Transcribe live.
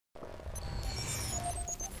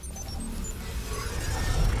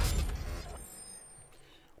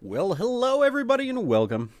Well, hello everybody and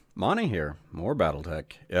welcome. Monte here, more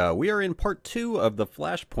BattleTech. We are in part 2 of the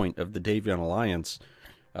FlashPoint of the Davion Alliance.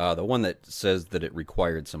 The one that says that it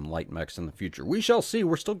required some light mechs in the future. We shall see.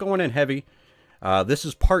 We're still going in heavy. This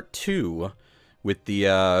is part 2 with the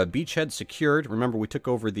beachhead secured. Remember, we took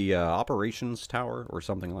over the operations tower or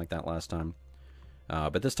something like that last time.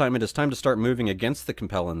 But this time it is time to start moving against the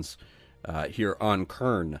Compellans here on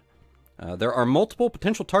Kern. There are multiple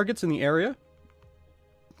potential targets in the area.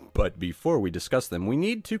 But before we discuss them, we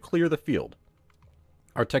need to clear the field.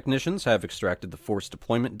 Our technicians have extracted the force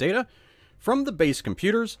deployment data from the base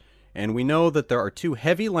computers, and we know that there are 2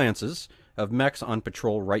 heavy lances of mechs on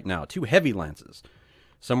patrol right now. 2 heavy lances,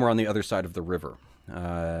 somewhere on the other side of the river.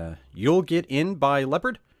 You'll get in by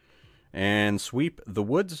Leopard and sweep the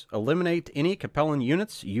woods, eliminate any Capellan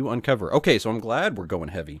units you uncover. Okay, so I'm glad we're going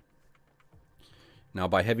heavy. Now,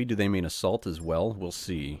 by heavy, do they mean assault as well? We'll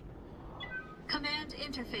see. Command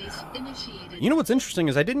interface initiated. You know what's interesting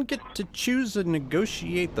is I didn't get to choose and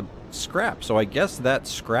negotiate the scrap, so I guess that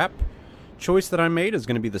scrap choice that I made is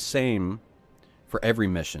going to be the same for every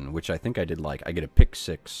mission, which I think I did like. I get to pick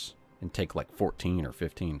 6 and take like 14 or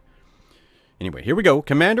 15. Anyway, here we go.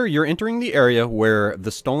 Commander, you're entering the area where the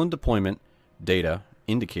stolen deployment data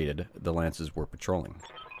indicated the lances were patrolling.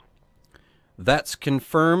 That's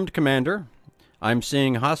confirmed, Commander. I'm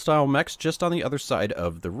seeing hostile mechs just on the other side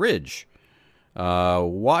of the ridge.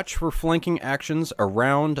 Watch for flanking actions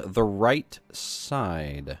around the right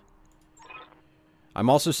side. I'm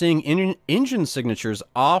also seeing engine signatures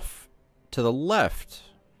off to the left.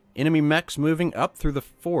 Enemy mechs moving up through the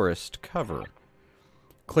forest cover.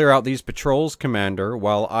 Clear out these patrols, Commander,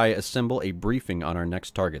 while I assemble a briefing on our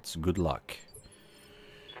next targets. Good luck.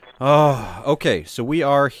 Oh, okay, so we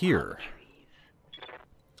are here.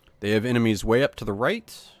 They have enemies way up to the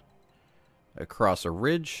right, across a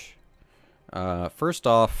ridge. First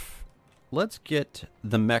off, let's get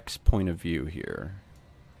the mech's point of view here.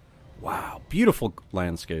 Wow, beautiful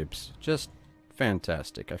landscapes. Just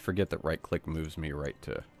fantastic. I forget that right-click moves me right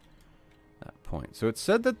to that point. So it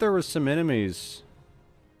said that there was some enemies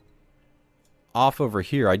off over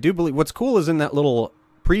here. I do believe... What's cool is in that little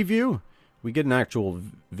preview, we get an actual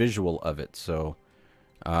visual of it. So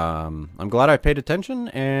I'm glad I paid attention,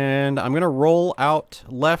 and I'm going to roll out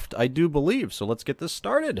left, I do believe. So let's get this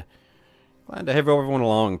started. Glad to have everyone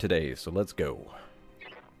along today, so let's go.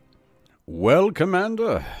 Well,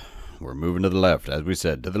 Commander, we're moving to the left, as we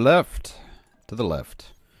said. To the left. To the left.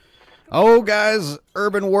 Oh, guys,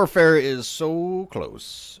 urban warfare is so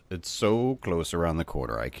close. It's so close around the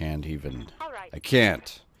corner. I can't even... I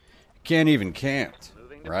can't. Can't even can't.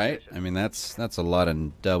 Right? I mean, that's a lot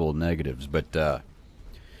of double negatives, but,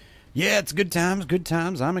 yeah, it's good times, good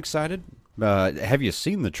times. I'm excited. Have you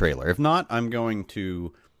seen the trailer? If not, I'm going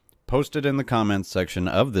to... post it in the comments section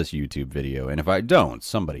of this YouTube video, and if I don't,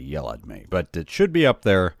 somebody yell at me. But it should be up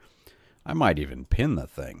there. I might even pin the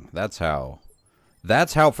thing. That's how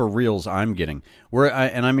for reals I'm getting.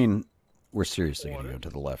 I mean, we're seriously gonna go to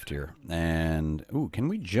the left here. And ooh, can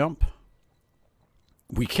we jump?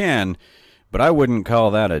 We can, but I wouldn't call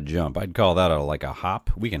that a jump. I'd call that like a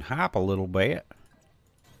hop. We can hop a little bit.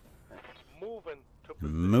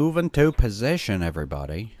 Moving to position,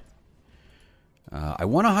 everybody. I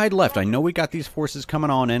want to hide left. I know we got these forces coming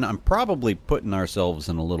on in. I'm probably putting ourselves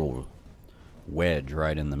in a little wedge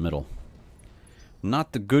right in the middle.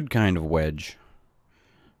 Not the good kind of wedge.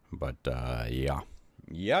 But, yeah.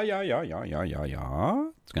 Yeah. It's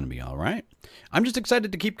going to be alright. I'm just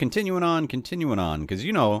excited to keep continuing on, because,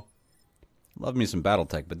 you know, love me some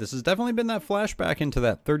BattleTech. But this has definitely been that flashback into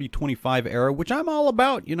that 3025 era, which I'm all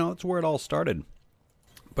about. You know, it's where it all started.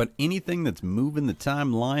 But anything that's moving the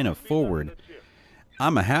timeline forward...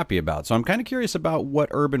 I'm happy about. So I'm kind of curious about what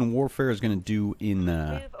urban warfare is going to do in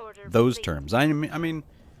those terms. I mean,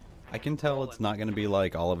 I can tell it's not going to be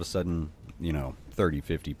like all of a sudden, you know, 30,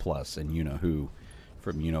 50 plus, and you know who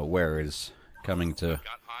from you know where is coming to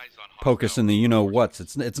poke us in the you know what's.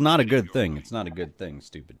 It's not a good thing. It's not a good thing,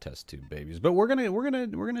 stupid test tube babies. But we're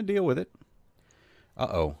gonna deal with it.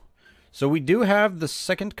 Uh-oh. So we do have the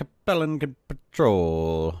 2nd Capellan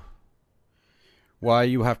patrol. Why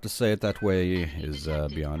you have to say it that way is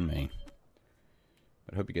beyond me.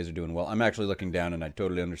 But I hope you guys are doing well. I'm actually looking down and I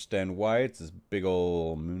totally understand why. It's this big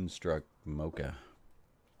old moonstruck mocha.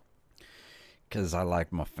 Because I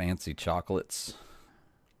like my fancy chocolates.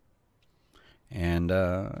 And,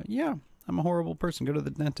 yeah, I'm a horrible person. Go to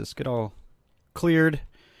the dentist. Get all cleared.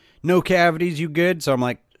 No cavities. You good? So I'm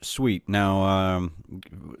like, sweet. Now,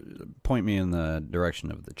 point me in the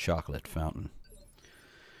direction of the chocolate fountain.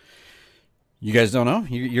 You guys don't know?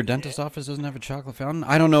 Your dentist office doesn't have a chocolate fountain?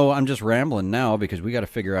 I don't know. I'm just rambling now because we got to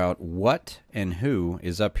figure out what and who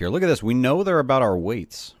is up here. Look at this. We know they're about our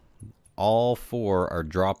weights. All four are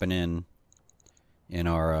dropping in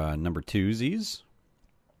our number twosies.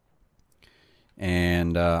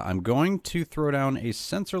 And I'm going to throw down a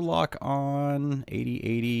sensor lock on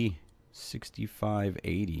 8080,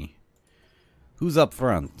 6580. Who's up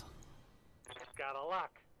front? Got a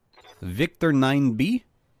lock. Victor 9B.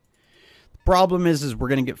 Problem is we're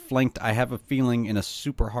going to get flanked, I have a feeling, in a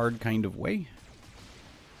super hard kind of way.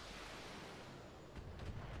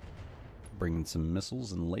 Bringing some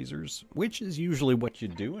missiles and lasers, which is usually what you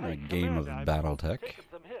do in a game of BattleTech.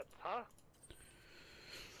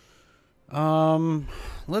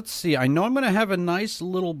 Let's see. I know I'm going to have a nice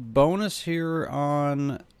little bonus here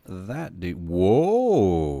on that dude.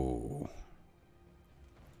 Whoa.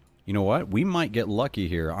 You know what? We might get lucky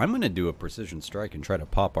here. I'm going to do a precision strike and try to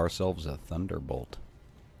pop ourselves a thunderbolt.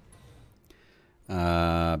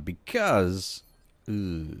 Because...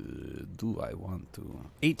 do I want to?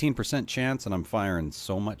 18% chance and I'm firing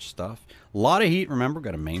so much stuff. A lot of heat, remember.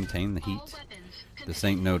 Got to maintain the heat. This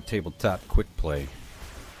ain't no tabletop quick play.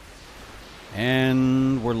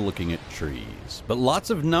 And we're looking at trees. But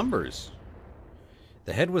lots of numbers.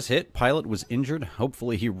 The head was hit. Pilot was injured.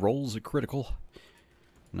 Hopefully he rolls a critical.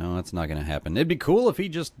 No, that's not going to happen. It'd be cool if he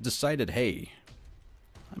just decided, hey,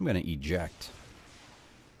 I'm going to eject.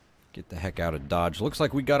 Get the heck out of Dodge. Looks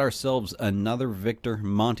like we got ourselves another victor.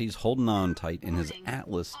 Monte's holding on tight in his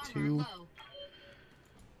Atlas, too.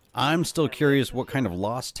 I'm still curious what kind of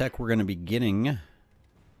lost tech we're going to be getting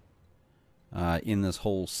in this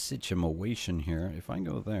whole situation here. If I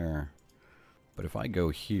go there, but if I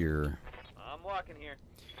go here, I'm walking here.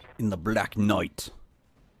 in the Black Knight.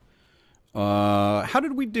 How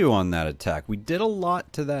did we do on that attack? We did a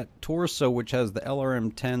lot to that torso, which has the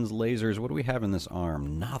LRM-10's lasers. What do we have in this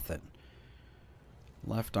arm? Nothing.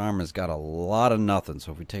 Left arm has got a lot of nothing.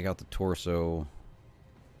 So if we take out the torso...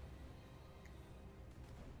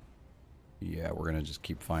 yeah, we're going to just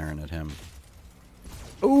keep firing at him.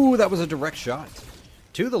 Ooh, that was a direct shot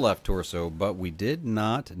to the left torso, but we did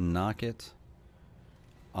not knock it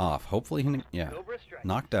off. Hopefully, yeah,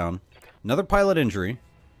 knocked down. Another pilot injury.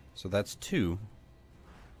 So that's 2.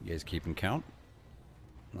 You guys keeping count?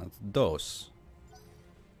 That's dos.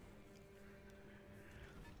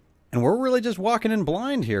 And we're really just walking in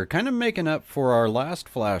blind here. Kind of making up for our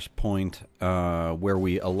last FlashPoint where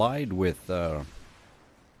we allied with the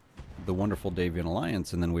wonderful Davion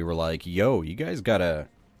Alliance. And then we were like, yo, you guys got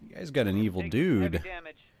an evil dude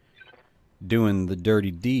doing the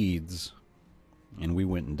dirty deeds. And we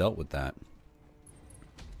went and dealt with that.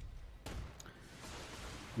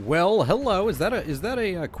 Well, hello. Is that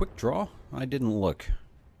a quick draw? I didn't look.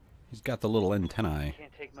 He's got the little antennae.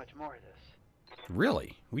 Can't take much more of this.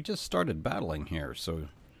 Really? We just started battling here, so...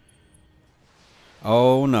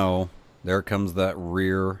 oh, no. There comes that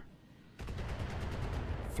rear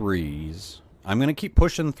 3s. I'm going to keep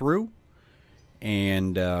pushing through,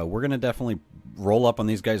 and we're going to definitely roll up on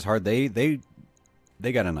these guys hard. They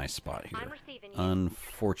got a nice spot here.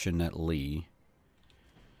 Unfortunately...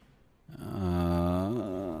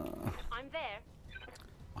 I'm there.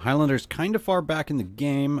 Highlander's kind of far back in the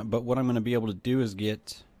game, but what I'm going to be able to do is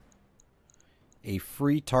get a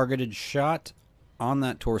free targeted shot on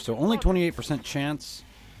that torso. Only 28% chance.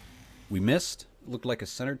 We missed. Looked like a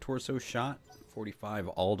centered torso shot. 45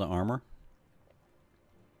 all to armor.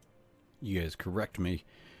 You guys correct me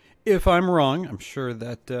if I'm wrong. I'm sure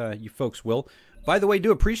that you folks will. By the way,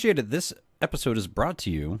 do appreciate it. This episode is brought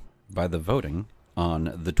to you by the voting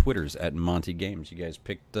on the Twitters at Monte Games. You guys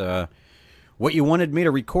picked what you wanted me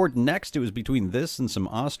to record next. It was between this and some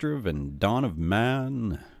Ostrov and Dawn of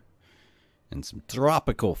Man and some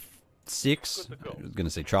Tropical 6. I was going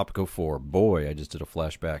to say Tropical 4. Boy, I just did a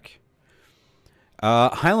flashback.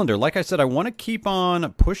 Highlander, like I said, I want to keep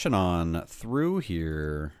on pushing on through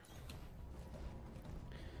here.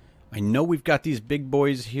 I know we've got these big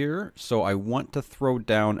boys here, so I want to throw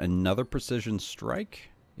down another precision strike.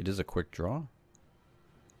 It is a quick draw.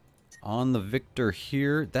 On the Victor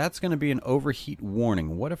here, that's going to be an overheat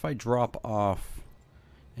warning. What if I drop off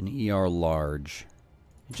an ER large?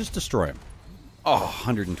 Just destroy him. Oh,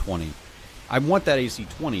 120. I want that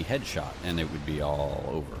AC-20 headshot, and it would be all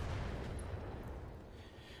over.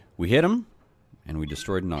 We hit him, and we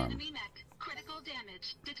destroyed an arm. Critical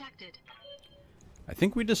damage detected. I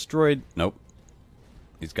think we destroyed... nope.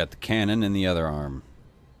 He's got the cannon in the other arm.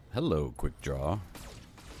 Hello, quick draw.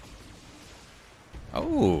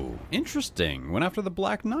 Oh, interesting. Went after the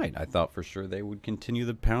Black Knight. I thought for sure they would continue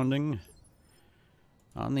the pounding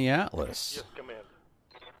on the Atlas. Yes, Command.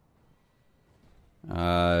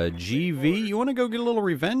 GV, you want to go get a little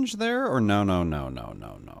revenge there? Or no.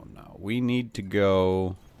 We need to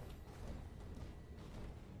go...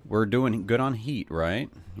 We're doing good on heat, right?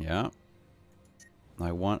 Yeah.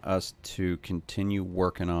 I want us to continue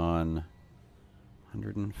working on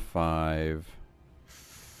 105.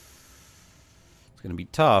 It's going to be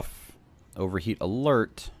tough. Overheat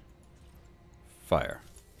alert. Fire.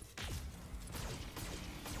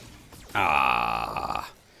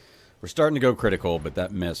 Ah. We're starting to go critical, but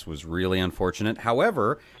that miss was really unfortunate.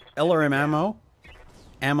 However, LRM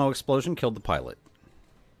ammo explosion killed the pilot.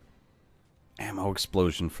 Ammo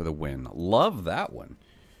explosion for the win. Love that one.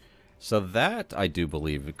 So that, I do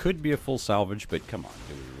believe, it could be a full salvage, but come on,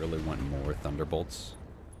 do we really want more Thunderbolts?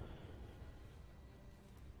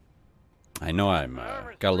 I know I'm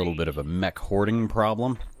got a little bit of a mech hoarding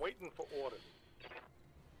problem. Waiting for orders.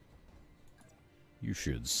 You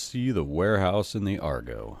should see the warehouse in the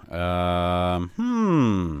Argo.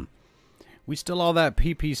 We still all that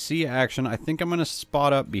PPC action. I think I'm going to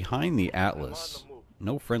spot up behind the Atlas.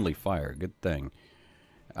 No friendly fire. Good thing.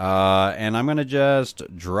 And I'm going to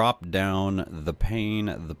just drop down the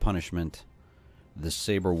pain, the punishment, the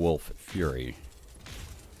Saber Wolf Fury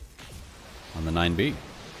on the 9B.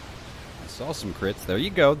 I saw some crits. There you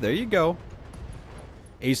go. There you go.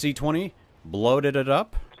 AC-20 bloated it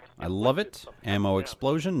up. I love it. Ammo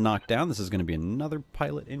explosion, knocked down. This is going to be another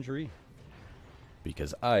pilot injury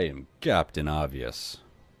because I am Captain Obvious.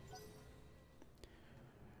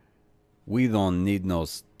 We don't need no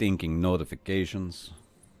stinking notifications.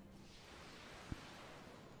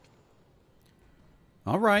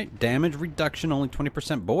 Alright, damage reduction, only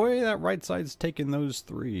 20%. Boy, that right side's taking those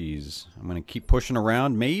threes. I'm going to keep pushing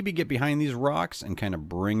around, maybe get behind these rocks and kind of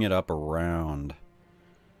bring it up around.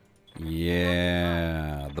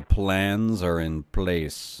 Yeah, the plans are in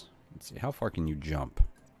place. Let's see, how far can you jump?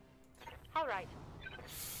 All right.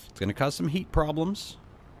 It's going to cause some heat problems.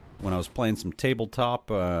 When I was playing some tabletop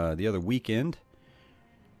the other weekend.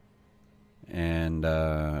 And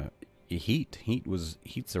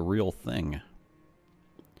heat's a real thing.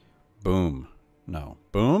 Boom. No.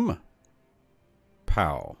 Boom.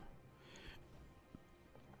 Pow.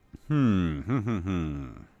 Hold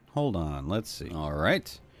on. Let's see. All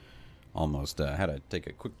right. Almost had to take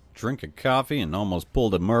a quick drink of coffee and almost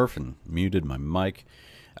pulled a Murph and muted my mic.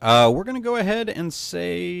 We're going to go ahead and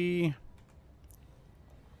say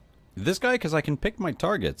this guy because I can pick my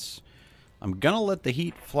targets. I'm going to let the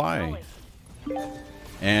heat fly.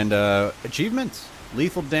 And achievement.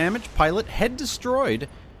 Lethal damage. Pilot. Head destroyed.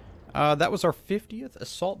 That was our 50th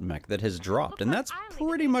assault mech that has dropped, and that's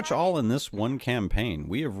pretty much all in this one campaign.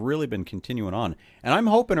 We have really been continuing on, and I'm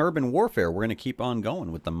hoping Urban Warfare, we're going to keep on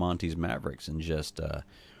going with the Monte's Mavericks and just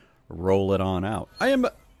roll it on out. I am,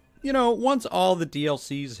 you know, once all the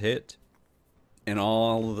DLCs hit and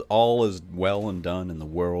all is well and done in the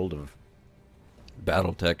world of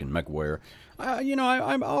BattleTech and MechWarrior, you know,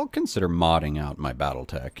 I'll consider modding out my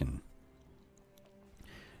BattleTech and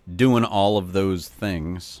doing all of those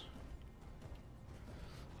things.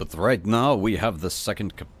 But right now, we have the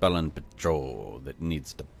second Capellan Patrol that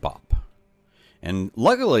needs to pop. And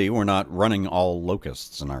luckily, we're not running all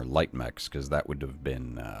Locusts in our light mechs, because that would have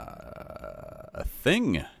been a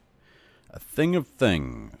thing. A thing of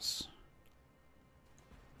things.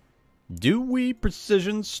 Do we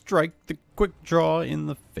precision strike the quick draw in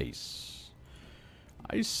the face?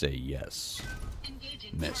 I say yes.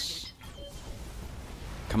 Engaging Miss. target.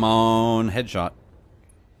 Come on, headshot.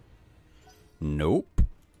 Nope.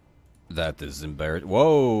 That is embarrassing.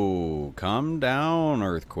 Whoa, calm down,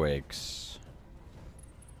 earthquakes.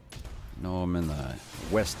 No, I'm in the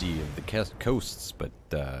westy of the coasts, but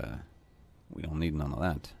we don't need none of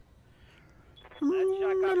that.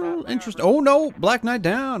 Interesting. Oh no, Black Knight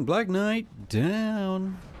down. Black Knight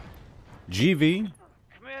down. GV.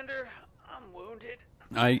 Commander, I'm wounded.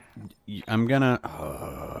 I'm gonna.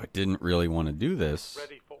 I didn't really want to do this.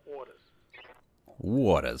 Ready for orders.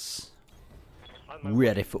 Waters.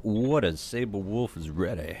 Ready for orders. Saber Wolf is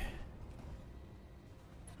ready.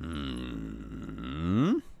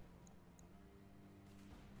 Gonna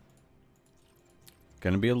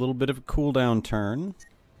be a little bit of a cooldown turn.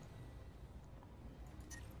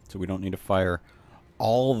 So we don't need to fire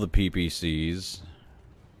all the PPCs.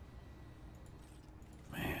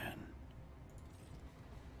 Man.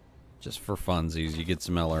 Just for funsies, you get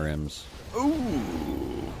some LRMs.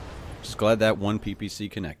 Ooh! Just glad that one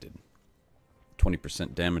PPC connected.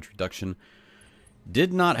 20% damage reduction.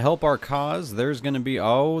 Did not help our cause. There's going to be,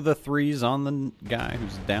 oh, the threes on the guy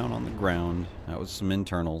who's down on the ground. That was some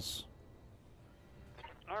internals.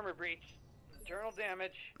 Armor breach. Internal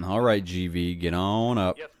damage. All right, GV, get on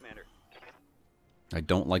up. Yes, Commander. I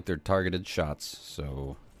don't like their targeted shots,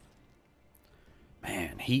 so...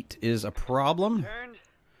 Man, heat is a problem. Turned.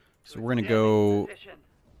 So we're going to go... Position.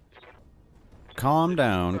 Calm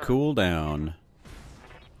down, cool down.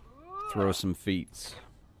 Throw some feats.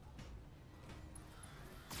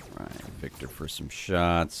 Alright, Victor for some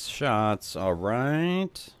shots. Shots,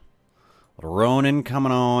 alright. Ronin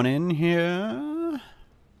coming on in here.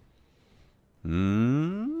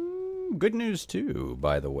 Good news, too,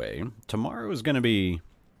 by the way. Tomorrow is going to be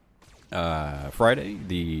Friday,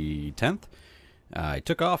 the 10th. I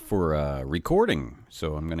took off for recording,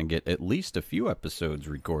 so I'm going to get at least a few episodes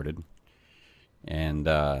recorded. And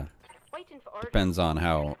Waiting for orders. depends on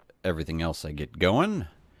how everything else I get going.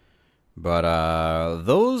 But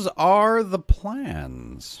those are the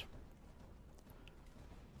plans.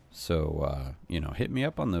 So, you know, hit me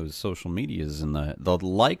up on those social medias and the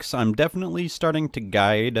likes. I'm definitely starting to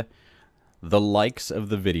guide the likes of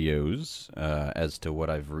the videos as to what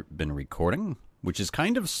I've been recording, which has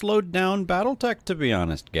kind of slowed down BattleTech, to be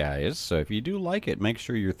honest, guys. So if you do like it, make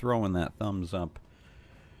sure you're throwing that thumbs up.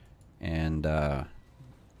 And, yeah,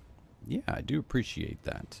 I do appreciate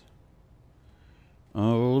that.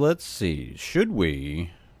 Oh, let's see. Should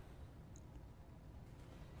we...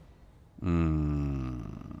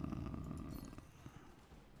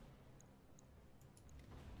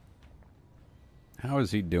 How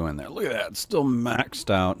is he doing there? Look at that. Still maxed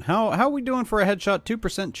out. How are we doing for a headshot?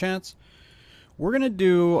 2% chance? We're going to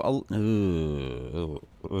do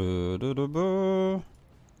a...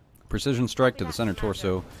 precision strike to the center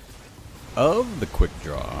torso of the quick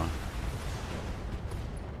draw.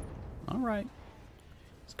 Alright.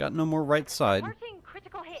 It's got no more right side. Marking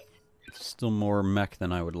critical hit. Still more mech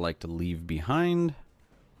than I would like to leave behind.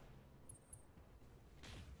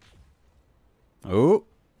 Oh.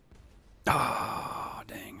 Ah,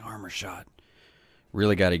 dang. Armor shot.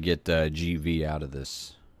 Really got to get GV out of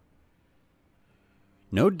this.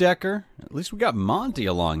 No Decker. At least we got Monte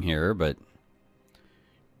along here, but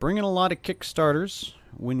bringing a lot of Kickstarters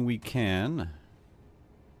when we can.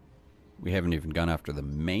 We haven't even gone after the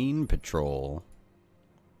main patrol.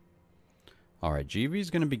 Alright,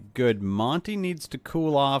 GV's going to be good. Monte needs to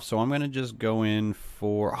cool off, so I'm going to just go in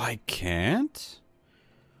for... I can't?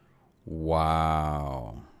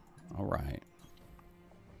 Wow. Alright.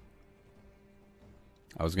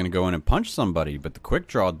 I was going to go in and punch somebody, but the quick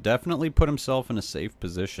draw definitely put himself in a safe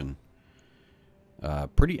position.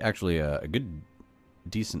 Actually, a good,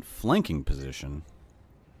 decent flanking position.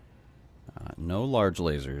 No large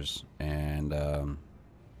lasers. And,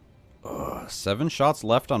 7 shots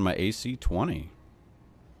left on my AC-20.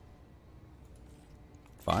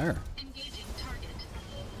 Fire. Engaging target.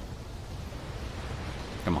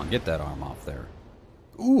 Come on, get that arm off there.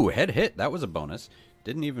 Ooh, head hit. That was a bonus.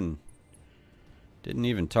 Didn't even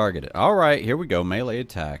target it. All right, here we go. Melee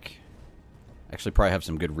attack. Actually, probably have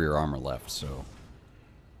some good rear armor left, so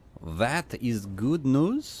that is good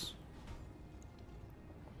news.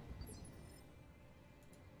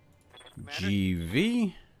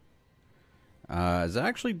 GV is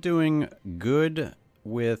actually doing good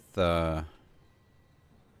with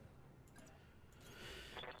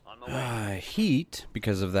heat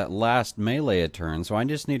because of that last melee turn, so I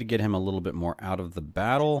just need to get him a little bit more out of the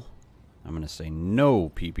battle. I'm going to say no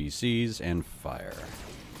PPCs and fire.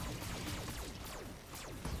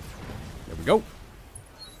 There we go.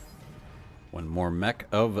 One more mech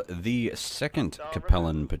of the second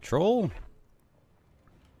Capellan Patrol.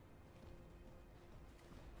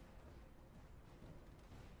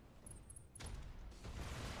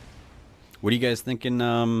 What are you guys thinking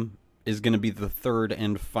is going to be the third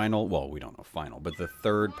and final, well, we don't know final, but the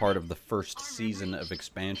third part of the first season of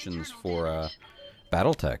expansions for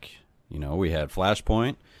BattleTech? You know, we had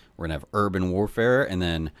FlashPoint, we're going to have Urban Warfare, and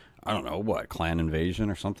then, I don't know, what, Clan Invasion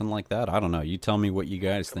or something like that? I don't know. You tell me what you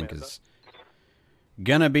guys think is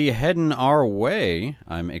going to be heading our way.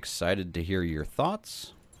 I'm excited to hear your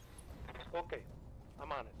thoughts. Okay,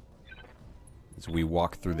 I'm on it. As we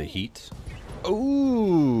walk through the heat.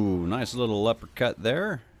 Ooh, nice little uppercut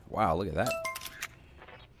there. Wow, look at that.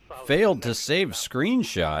 Failed to save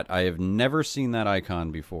screenshot. I have never seen that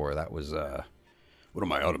icon before. That was, what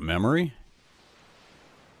am I, out of memory?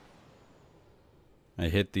 I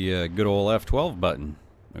hit the good old F12 button.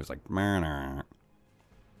 It was like,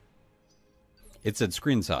 it said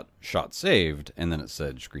screenshot shot saved, and then it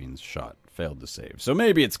said screenshot failed to save. So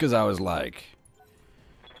maybe it's because I was like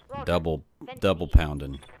double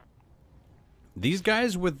pounding. These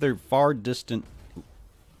guys with their far distant...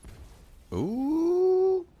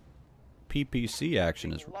 Ooh. PPC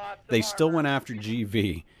action is... They still went after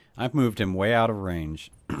GV. I've moved him way out of range.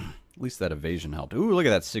 At least that evasion helped. Ooh, look at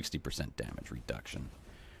that 60% damage reduction.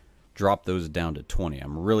 Drop those down to 20.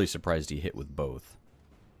 I'm really surprised he hit with both.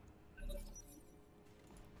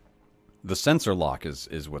 The sensor lock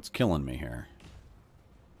is what's killing me here.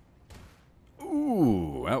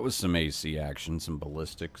 Ooh, that was some AC action, some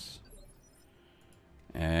ballistics.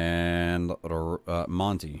 And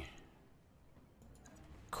Monte.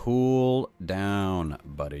 Cool down,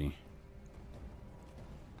 buddy.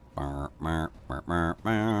 Engaging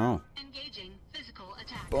physical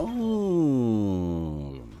attack.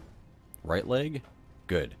 Boom. Right leg?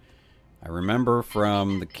 Good. I remember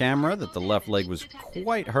from the camera that the left leg was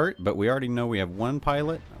quite hurt, but we already know we have one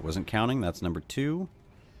pilot. I wasn't counting. That's number 2.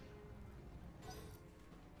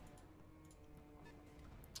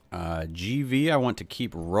 GV, I want to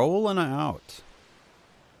keep rolling out.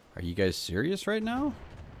 Are you guys serious right now?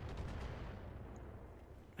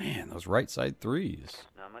 Man, those right side threes.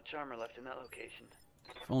 Not much armor left in that location.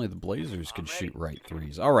 If only the Blazers could shoot right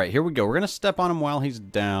threes. All right, here we go. We're going to step on him while he's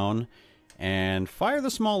down. And fire the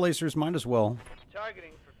small lasers, might as well.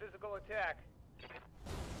 Targeting for physical attack.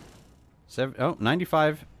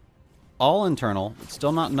 95. All internal. It's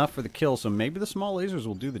still not enough for the kill, so maybe the small lasers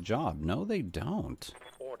will do the job. No, they don't.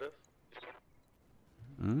 Orders.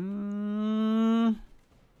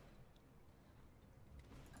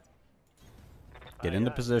 Get into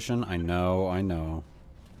position. I know.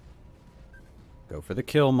 Go for the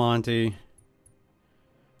kill, Monte.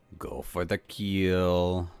 Go for the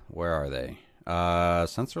kill. Where are they?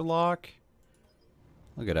 Sensor lock?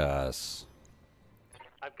 Look at us.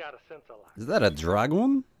 I've got a sensor lock. Is that a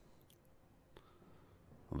dragon?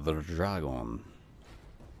 The dragon.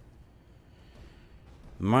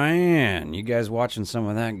 Man, you guys watching some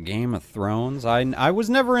of that Game of Thrones? I was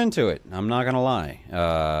never into it. I'm not gonna lie.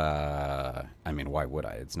 I mean, why would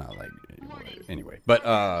I? It's not like anyway. But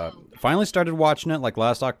finally started watching it like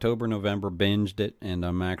last October, November. Binged it, and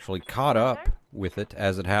I'm actually caught up with it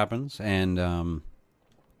as it happens. And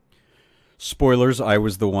spoilers: I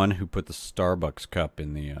was the one who put the Starbucks cup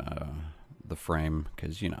in the frame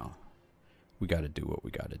because you know we got to do what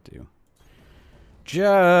we got to do.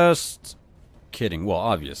 Just kidding. Well,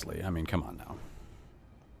 obviously. I mean, come on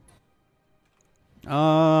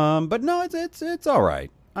now. But no, it's all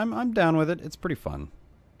right. I'm down with it. It's pretty fun.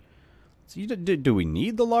 So do we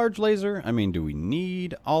need the large laser? I mean, do we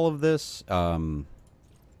need all of this?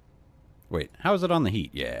 Wait, how is it on the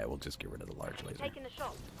heat? Yeah, we'll just get rid of the large laser. Taking the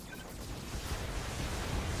shot.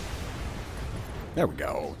 There we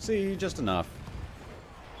go. See, just enough.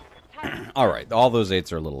 All right, all those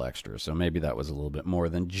 8s are a little extra, so maybe that was a little bit more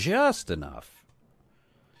than just enough.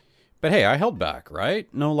 But hey, I held back, right?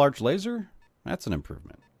 No large laser? That's an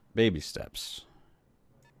improvement. Baby steps.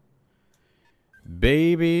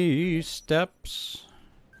 Baby steps.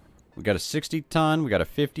 We got a 60-ton. We got a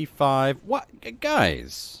 55. What?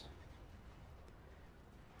 Guys.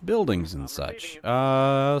 Buildings and such.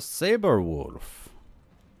 Saberwolf.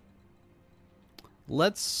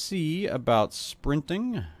 Let's see about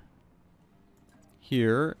sprinting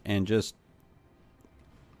here and just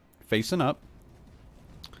facing up.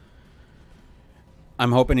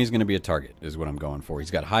 I'm hoping he's going to be a target is what I'm going for. He's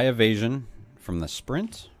got high evasion from the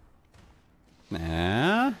sprint.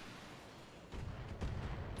 Nah.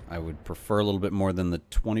 I would prefer a little bit more than the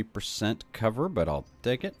 20% cover, but I'll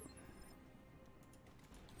take it.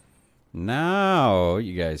 Now,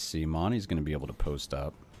 you guys see Monty's going to be able to post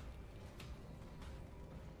up.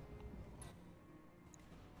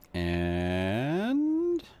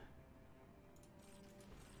 And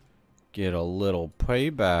get a little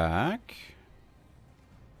payback.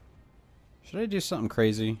 Should I do something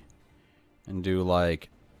crazy and do like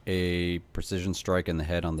a precision strike in the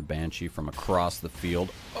head on the Banshee from across the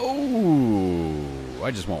field? Oh,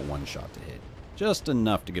 I just want one shot to hit. Just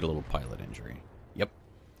enough to get a little pilot injury. Yep.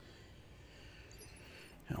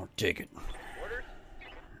 I'll take it.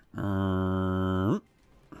 I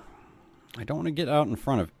don't want to get out in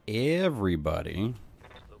front of everybody.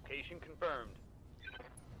 Location confirmed.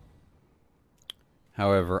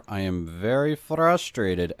 However, I am very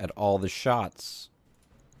frustrated at all the shots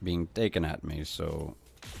being taken at me, so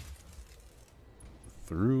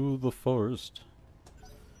through the forest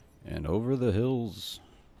and over the hills.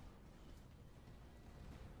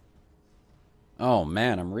 Oh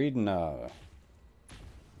man, I'm reading a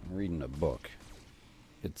book.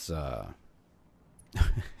 It's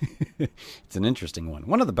it's an interesting one.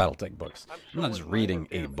 One of the BattleTech books. I'm not just reading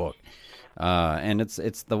a book. And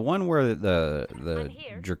it's the one where the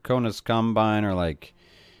Draconis Combine are like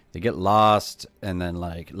they get lost, and then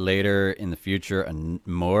like later in the future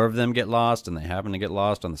more of them get lost, and they happen to get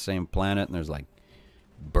lost on the same planet, and there's like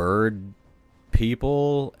bird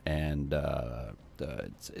people, and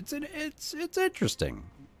it's interesting.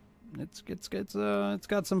 It's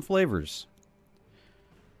got some flavors,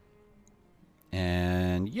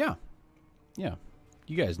 and yeah,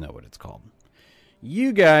 you guys know what it's called.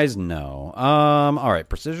 You guys know. All right,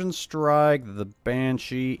 precision strike the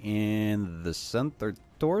Banshee in the center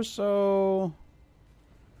torso.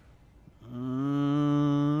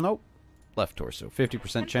 Nope, left torso.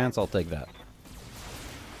 50% chance. I'll take that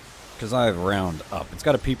because I have round up. It's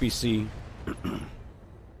got a PPC.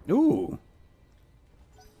 Ooh.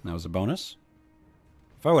 That was a bonus.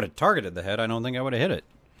 If I would have targeted the head, I don't think I would have hit it.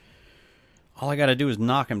 All I got to do is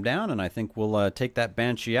knock him down, and I think we'll take that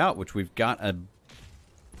Banshee out, which we've got a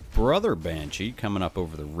brother Banshee coming up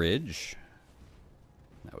over the ridge.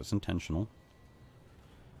 That was intentional.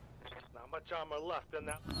 Not much armor left in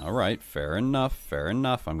that. All right, fair enough, fair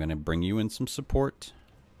enough. I'm going to bring you in some support.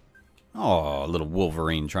 Oh, little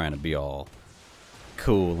Wolverine trying to be all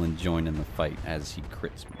cool and join in the fight as he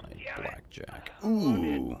crits my blackjack.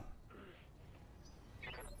 Ooh. I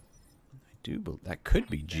do believe that could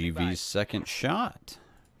be GV's second shot.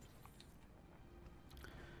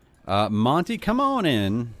 Monte, come on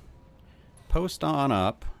in. Post on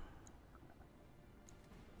up.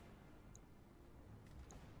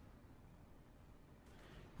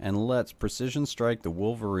 And let's precision strike the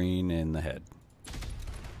Wolverine in the head.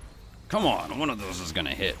 Come on, one of those is going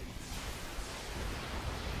to hit.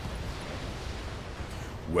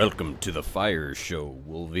 Welcome to the fire show,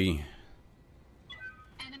 Wolvie.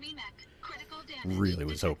 Enemy mech. Critical damage. Really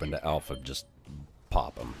was hoping to alpha just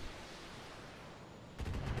pop him.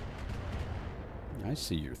 I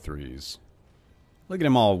see your threes. Look at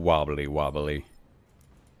him all wobbly wobbly.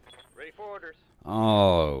 Ready for orders.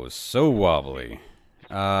 Oh, so wobbly.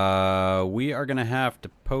 We are going to have to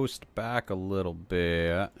post back a little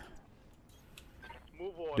bit.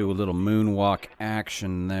 Move on. Do a little moonwalk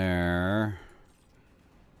action there.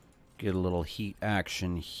 Get a little heat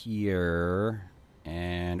action here.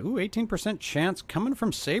 And, ooh, 18% chance coming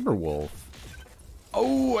from Saberwolf.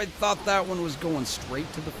 Oh, I thought that one was going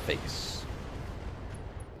straight to the face.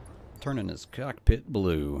 Turning his cockpit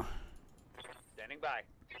blue. Standing by.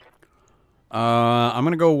 I'm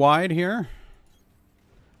going to go wide here.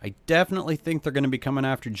 I definitely think they're going to be coming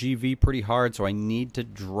after GV pretty hard, so I need to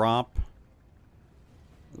drop.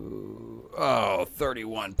 Ooh, oh,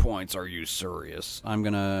 31 points. Are you serious? I'm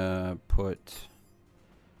going to put...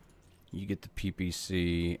 You get the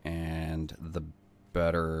PPC and the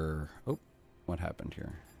better... Oh, what happened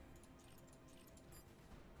here?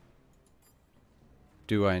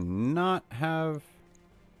 Do I not have...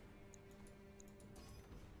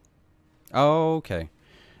 Oh, okay.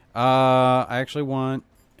 I actually want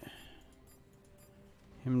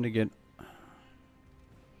him to get...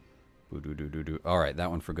 Alright,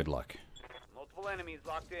 that one for good luck. Multiple enemies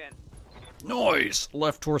locked in. Nice!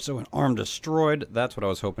 Left torso and arm destroyed. That's what I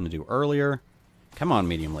was hoping to do earlier. Come on,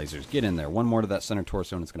 medium lasers. Get in there. One more to that center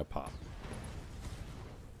torso and it's going to pop.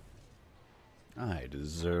 I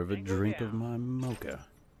deserve a drink of my mocha.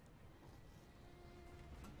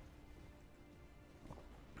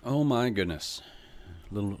 Oh my goodness.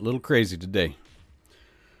 Little crazy today.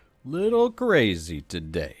 Little crazy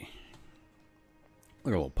today.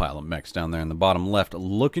 Look at a little pile of mechs down there in the bottom left.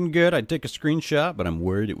 Looking good. I'd take a screenshot, but I'm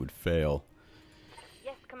worried it would fail.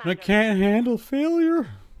 Yes, I Commander. can't handle failure.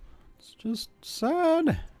 It's just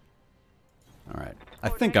sad. Alright. I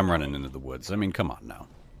think I'm running into the woods. I mean, come on now.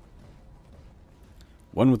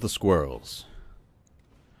 One with the squirrels.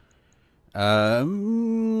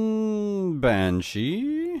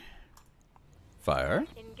 Banshee. Fire.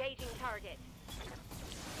 Engaging target.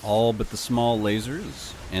 All but the small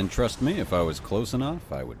lasers. And trust me, if I was close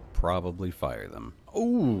enough, I would probably fire them.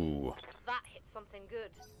 Ooh. That hit something good.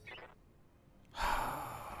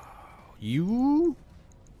 You?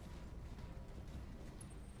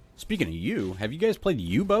 Speaking of you, have you guys played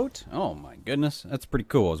U-Boat? Oh my goodness, that's pretty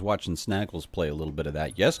cool. I was watching Snaggles play a little bit of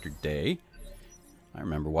that yesterday. I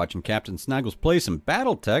remember watching Captain Snaggles play some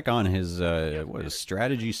BattleTech on his,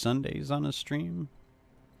 Strategy Sundays on his stream.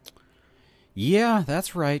 Yeah,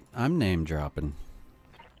 that's right. I'm name dropping.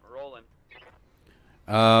 Rolling.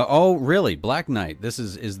 Oh, really? Black Knight.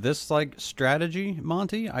 Is this like strategy,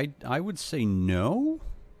 Monty? I would say no.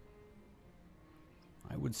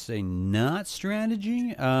 I would say not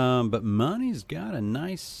strategy. But Monty's got a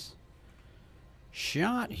nice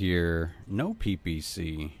shot here. No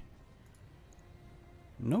PPC.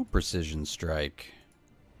 No precision strike.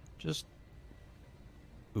 Just...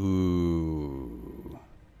 Ooh.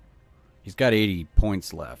 He's got 80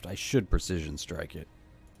 points left. I should precision strike it.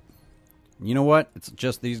 You know what? It's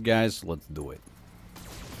just these guys. Let's do it.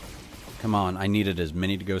 Come on, I needed as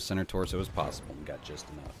many to go center torso as possible and got just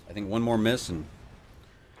enough. I think one more miss and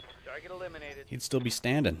Target eliminated. he'd still be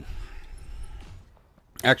standing.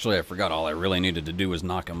 Actually, I forgot all I really needed to do was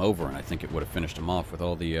knock him over, and I think it would have finished him off with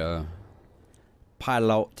all the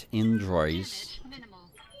pilot injuries. Damage minimal.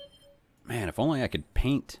 Man, if only I could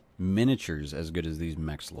paint miniatures as good as these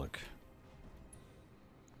mechs look.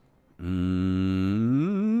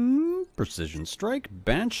 Precision strike,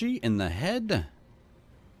 Banshee in the head.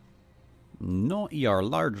 No ER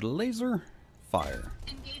large laser. Fire.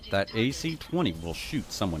 Engaging That target. AC-20 will shoot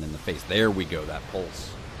someone in the face. There we go, that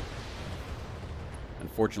pulse.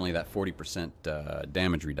 Unfortunately, that 40%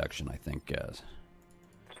 damage reduction, I think,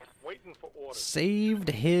 Waiting for orders. saved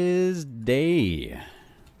his day.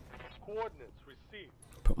 Coordinates received.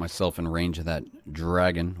 Put myself in range of that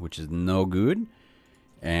dragon, which is no good.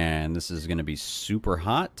 And this is going to be super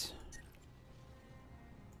hot.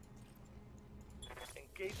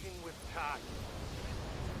 Engaging with target.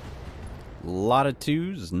 A lot of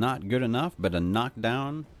twos is not good enough, but a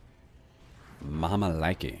knockdown, mama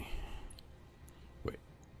likey. Wait,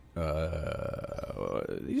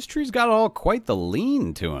 these trees got all quite the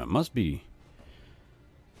lean to them. Must be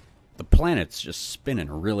the planet's just spinning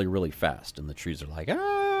really, really fast, and the trees are like,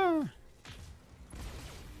 ah.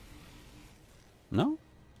 No.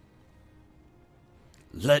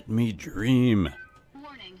 Let me dream.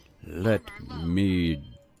 Warning. Let Armor low. me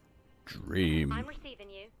dream. I'm receiving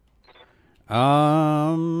you.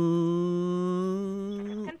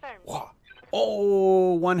 Confirmed.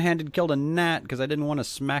 Oh, one-handed killed a gnat because I didn't want to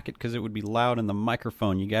smack it because it would be loud in the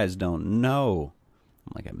microphone. You guys don't know.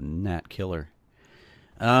 I'm like a gnat killer.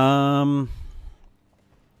 Oh,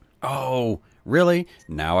 really?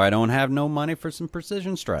 Now I don't have no money for some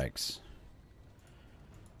precision strikes.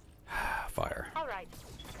 Fire. All right.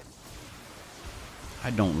 I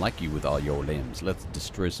don't like you with all your limbs. Let's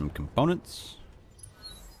destroy some components.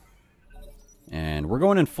 And we're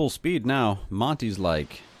going in full speed now. Monty's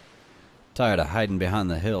like tired of hiding behind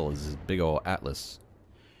the hill as his big old Atlas.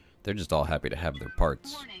 They're just all happy to have their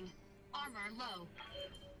parts. Warning. Armor low.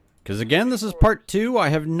 Because again, this is part 2. I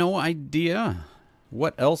have no idea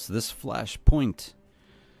what else this FlashPoint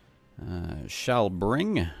shall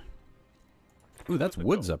bring. Ooh, that's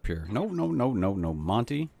woods up here. No, no, no, no, no.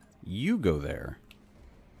 Monty, you go there.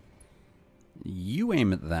 You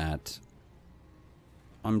aim at that.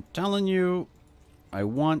 I'm telling you, I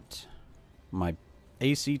want my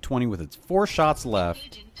AC-20 with its 4 shots left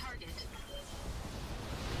Engaging target.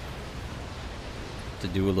 to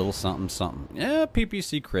do a little something, something. Yeah,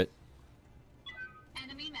 PPC crit.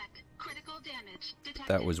 Enemy mech. Critical damage detected.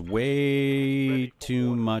 That was way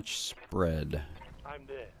too much spread. I'm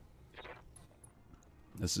there.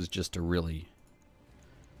 This is just to really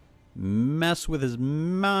mess with his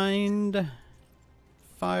mind.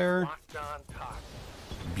 Fire. Locked on target.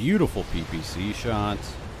 Beautiful PPC shot.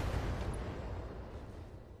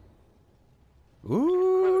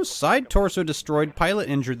 Ooh, side torso destroyed. Pilot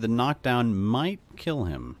injured. The knockdown might kill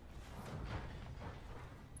him.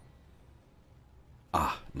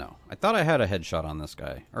 Ah, no. I thought I had a headshot on this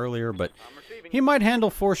guy earlier, but I'm receiving. he might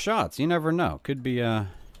handle 4 shots. You never know. Could be Got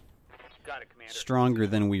it, Commander. stronger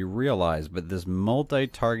than we realize, but this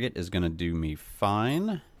multi-target is going to do me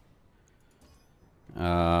fine.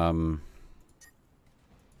 That's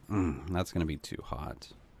going to be too hot.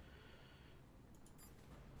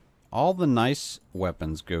 All the nice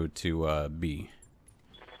weapons go to B.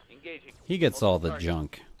 Engaging. He gets all the Target.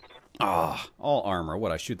 junk. Ah, all armor.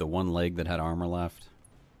 What, I shoot the one leg that had armor left?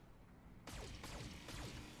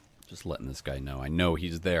 Just letting this guy know. I know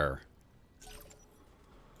he's there.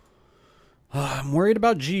 I'm worried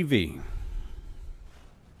about GV.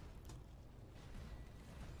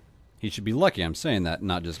 He should be lucky I'm saying that,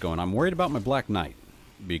 not just going, I'm worried about my Black Knight.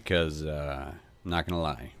 Because, I'm not gonna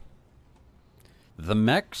lie. The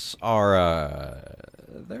mechs are,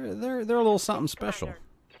 they're a little something special.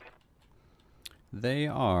 They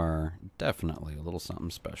are definitely a little something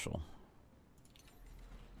special.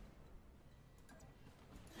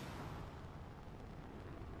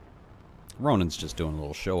 Ronan's just doing a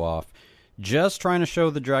little show off. Just trying to show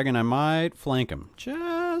the dragon I might flank him.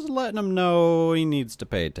 Just letting him know he needs to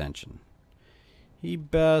pay attention. He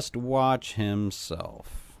best watch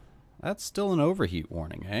himself. That's still an overheat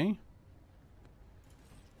warning, eh?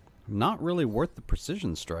 Not really worth the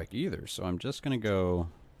precision strike either, so I'm just going to go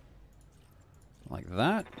like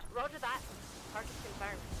that. Roger that. Target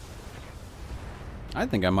confirmed. I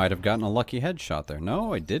think I might have gotten a lucky headshot there.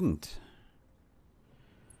 No, I didn't.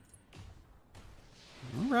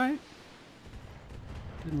 Alright.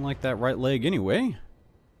 Didn't like that right leg anyway.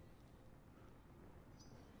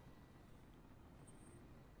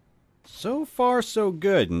 So far, so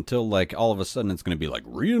good, until, like, all of a sudden it's going to be like,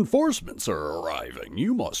 reinforcements are arriving.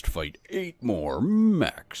 You must fight 8 more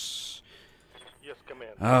mechs. Yes,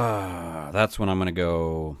 Commander. That's when I'm going to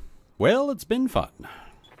go, well, it's been fun.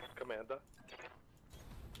 Commander.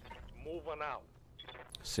 Moving out.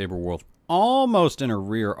 Saber Wolf almost in a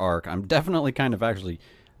rear arc. I'm definitely kind of actually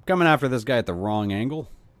coming after this guy at the wrong angle.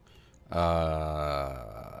 But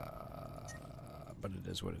it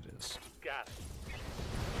is what it is. Got it.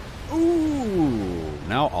 Ooh!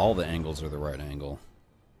 Now all the angles are the right angle.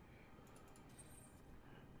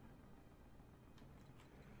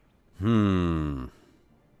 Man,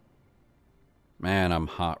 I'm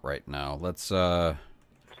hot right now. Let's, I'm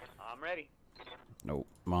ready. Nope.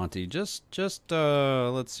 Monty, just,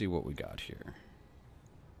 let's see what we got here.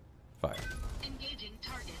 Fire. Engaging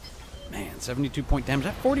target. Man, 72 point damage.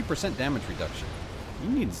 That 40% damage reduction. He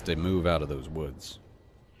needs to move out of those woods.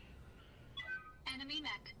 Enemy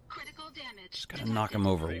mech. Critical damage. Just gotta knock him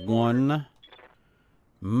over one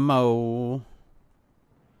mo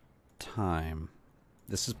time.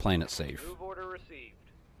 This is playing it safe. Move order received.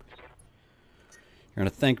 You're gonna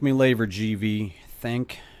thank me later, GV.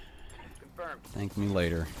 Thank Confirmed. me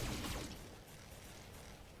later.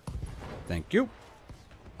 Thank you.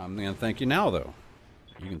 I'm gonna thank you now, though.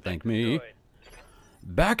 You can thank me. Destroyed.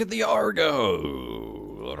 Back at the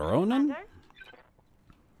Argo, Ronan. Commander?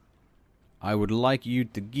 I would like you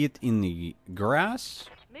to get in the grass.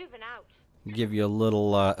 Moving out. Give you a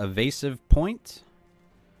little evasive point.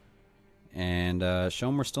 And show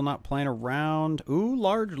them we're still not playing around. Ooh,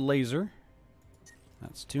 large laser.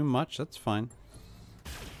 That's too much. That's fine.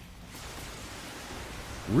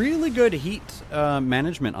 Really good heat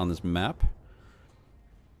management on this map.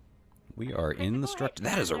 We are in the structure.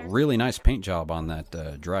 That is a really nice paint job on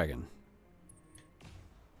that dragon.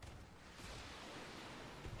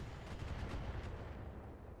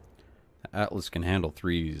 Atlas can handle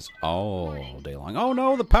 3s all day long. Oh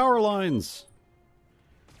no, the power lines!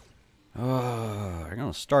 I'm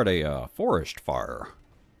gonna start a forest fire.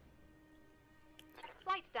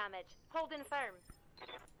 Slight damage. Holding firm.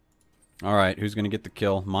 Alright, who's gonna get the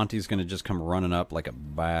kill? Monty's gonna just come running up like a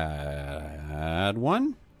bad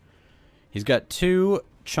one. He's got 2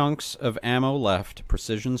 chunks of ammo left.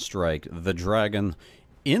 Precision strike. The dragon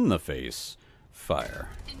in the face. Fire.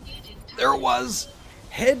 Engaging target. There it was!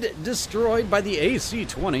 Head destroyed by the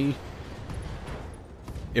AC-20.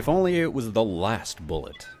 If only it was the last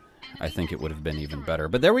bullet. I think it would have been even better.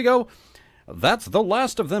 But there we go. That's the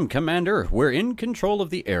last of them, Commander. We're in control of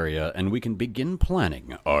the area, and we can begin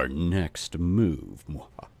planning our next move.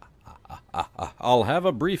 I'll have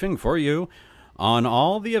a briefing for you on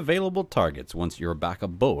all the available targets once you're back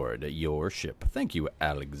aboard your ship. Thank you,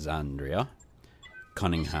 Alexandria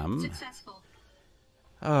Cunningham. Successful.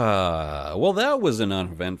 Well, that was an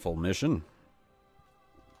uneventful mission.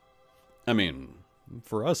 I mean,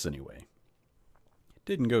 for us anyway. It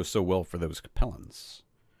didn't go so well for those Capellans.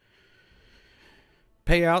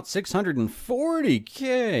 Payout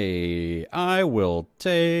 640k. I will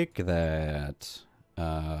take that.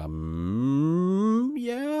 Yeah.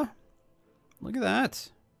 Look at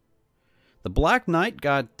that. The Black Knight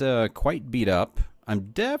got quite beat up.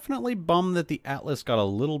 I'm definitely bummed that the Atlas got a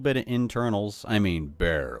little bit of internals. I mean,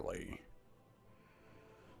 barely.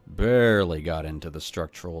 Barely got into the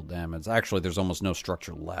structural damage. Actually, there's almost no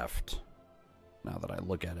structure left, now that I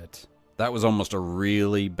look at it. That was almost a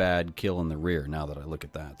really bad kill in the rear, now that I look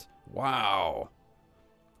at that. Wow.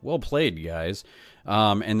 Well played, guys.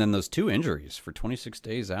 And then those 2 injuries for 26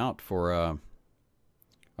 days out for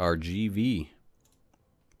our GV.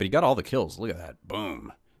 But he got all the kills. Look at that.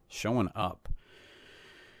 Boom. Showing up.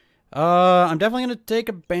 I'm definitely going to take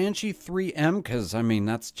a Banshee 3M because, I mean,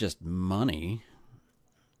 that's just money.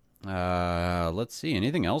 Let's see.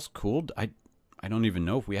 Anything else cool? I don't even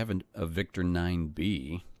know if we have a Victor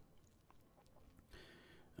 9B.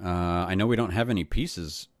 I know we don't have any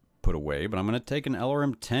pieces put away, but I'm going to take an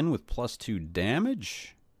LRM 10 with +2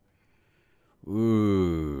 damage.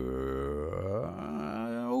 Ooh.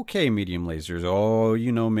 Okay, medium lasers. Oh,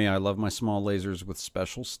 you know me. I love my small lasers with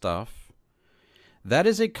special stuff. That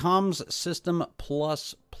is a comms system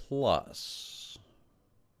 ++.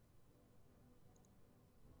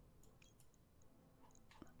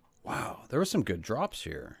 Wow, there were some good drops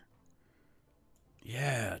here.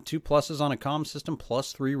 Yeah, 2 pluses on a comm system,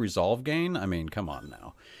 +3 resolve gain. I mean, come on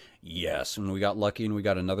now. Yes, and we got lucky and we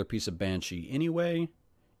got another piece of Banshee anyway.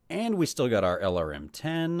 And we still got our LRM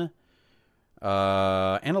 10.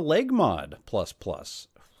 And a leg mod ++.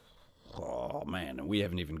 Oh, man, and we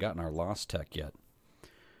haven't even gotten our Lost Tech yet.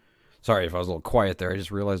 Sorry if I was a little quiet there. I just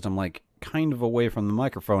realized I'm, like, kind of away from the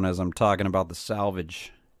microphone as I'm talking about the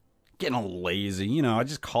salvage. getting a little lazy. You know, I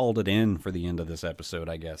just called it in for the end of this episode,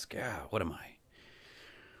 I guess. God, what am I?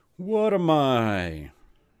 What am I?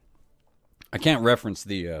 I can't reference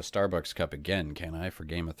the Starbucks cup again, can I, for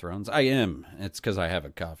Game of Thrones? I am. It's because I have a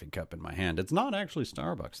coffee cup in my hand. It's not actually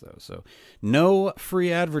Starbucks, though, so no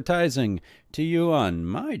free advertising to you on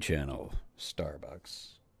my channel,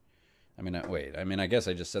 Starbucks. I mean, wait. I mean, I guess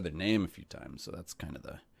I just said their name a few times, so that's kind of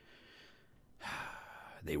the...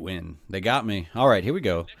 They win. They got me. All right, here we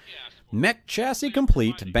go. Mech chassis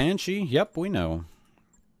complete. Banshee. Yep, we know.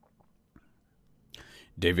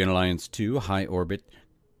 Davion Alliance 2, high orbit.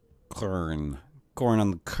 Corn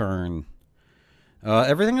on the kern.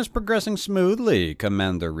 Everything is progressing smoothly,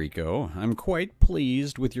 Commander Rico. I'm quite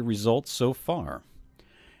pleased with your results so far.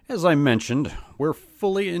 As I mentioned, we're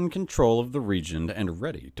fully in control of the region and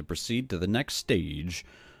ready to proceed to the next stage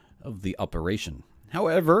of the operation.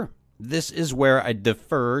 However, this is where I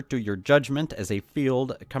defer to your judgment as a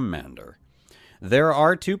field commander. There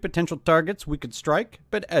are 2 potential targets we could strike,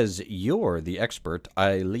 but as you're the expert,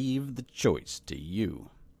 I leave the choice to you.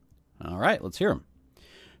 All right, let's hear them.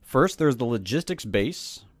 First, there's the logistics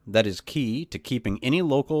base that is key to keeping any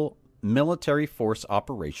local military force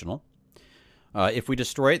operational. If we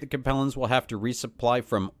destroy it, the Capellans will have to resupply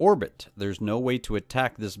from orbit. There's no way to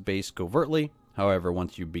attack this base covertly. However,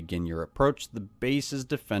 once you begin your approach, the base's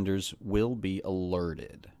defenders will be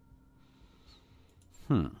alerted.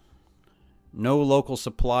 No local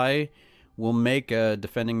supply will make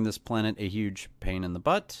defending this planet a huge pain in the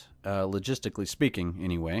butt. Logistically speaking,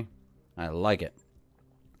 anyway. I like it.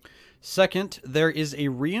 Second, there is a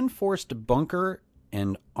reinforced bunker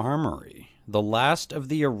and armory, the last of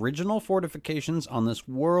the original fortifications on this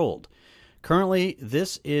world. Currently,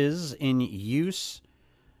 this is in use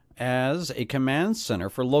as a command center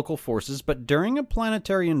for local forces, but during a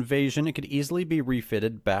planetary invasion, it could easily be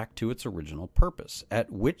refitted back to its original purpose,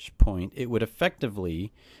 at which point it would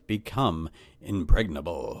effectively become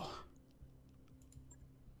impregnable.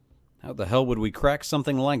 How the hell would we crack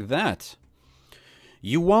something like that?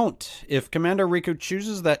 You won't. If Commander Rico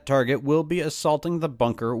chooses that target, we'll be assaulting the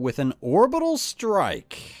bunker with an orbital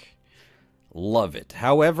strike. Love it.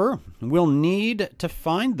 However, we'll need to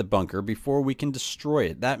find the bunker before we can destroy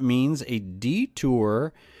it. That means a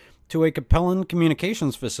detour to a Capellan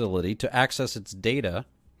communications facility to access its data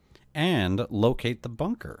and locate the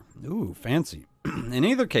bunker. Ooh, fancy. In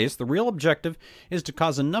either case, the real objective is to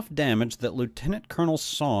cause enough damage that Lieutenant Colonel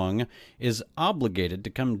Song is obligated to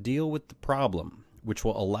come deal with the problem, which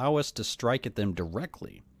will allow us to strike at them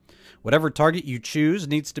directly. Whatever target you choose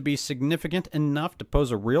needs to be significant enough to pose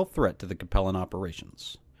a real threat to the Capellan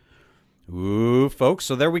operations. Ooh, folks,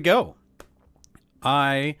 so there we go.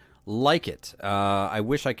 I like it. I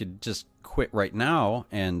wish I could just quit right now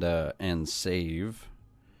and save.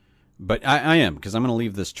 But I am, because I'm going to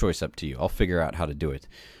leave this choice up to you. I'll figure out how to do it.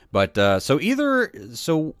 But so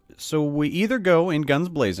we either go in guns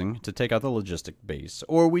blazing to take out the logistic base,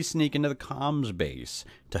 or we sneak into the comms base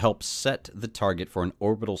to help set the target for an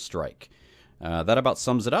orbital strike. That about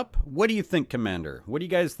sums it up. What do you think, Commander? What do you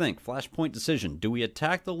guys think? Flashpoint decision. Do we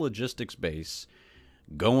attack the logistics base,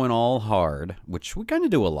 going all hard, which we kind of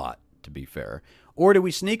do a lot, to be fair, or do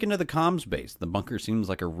we sneak into the comms base? The bunker seems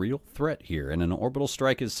like a real threat here, and an orbital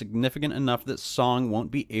strike is significant enough that Song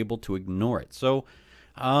won't be able to ignore it. So,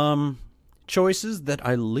 choices that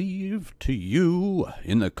I leave to you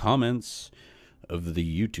in the comments of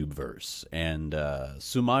the YouTube verse. And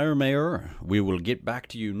Sumayer Mayor, we will get back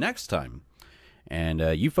to you next time. And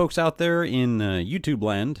you folks out there in YouTube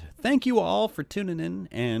land, thank you all for tuning in.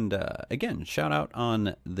 And again, shout out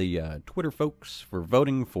on the Twitter folks for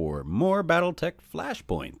voting for more BattleTech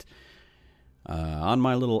Flashpoint on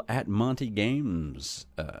my little @MonteGames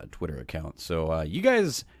Twitter account. So you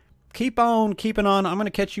guys keep on keeping on. I'm going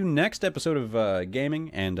to catch you next episode of gaming,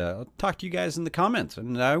 and I'll talk to you guys in the comments.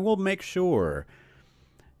 And I will make sure,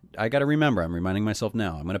 I got to remember, I'm reminding myself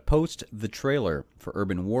now, I'm going to post the trailer for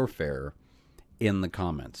Urban Warfare in the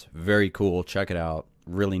comments. Very cool. Check it out.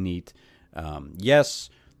 Really neat. Yes,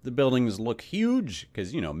 the buildings look huge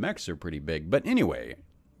because, you know, mechs are pretty big. But anyway,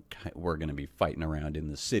 we're going to be fighting around in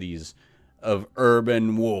the cities of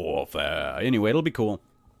Urban Warfare. Anyway, it'll be cool.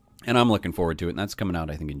 And I'm looking forward to it. And that's coming out,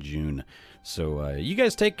 I think, in June. So you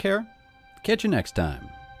guys take care. Catch you next time.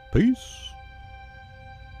 Peace.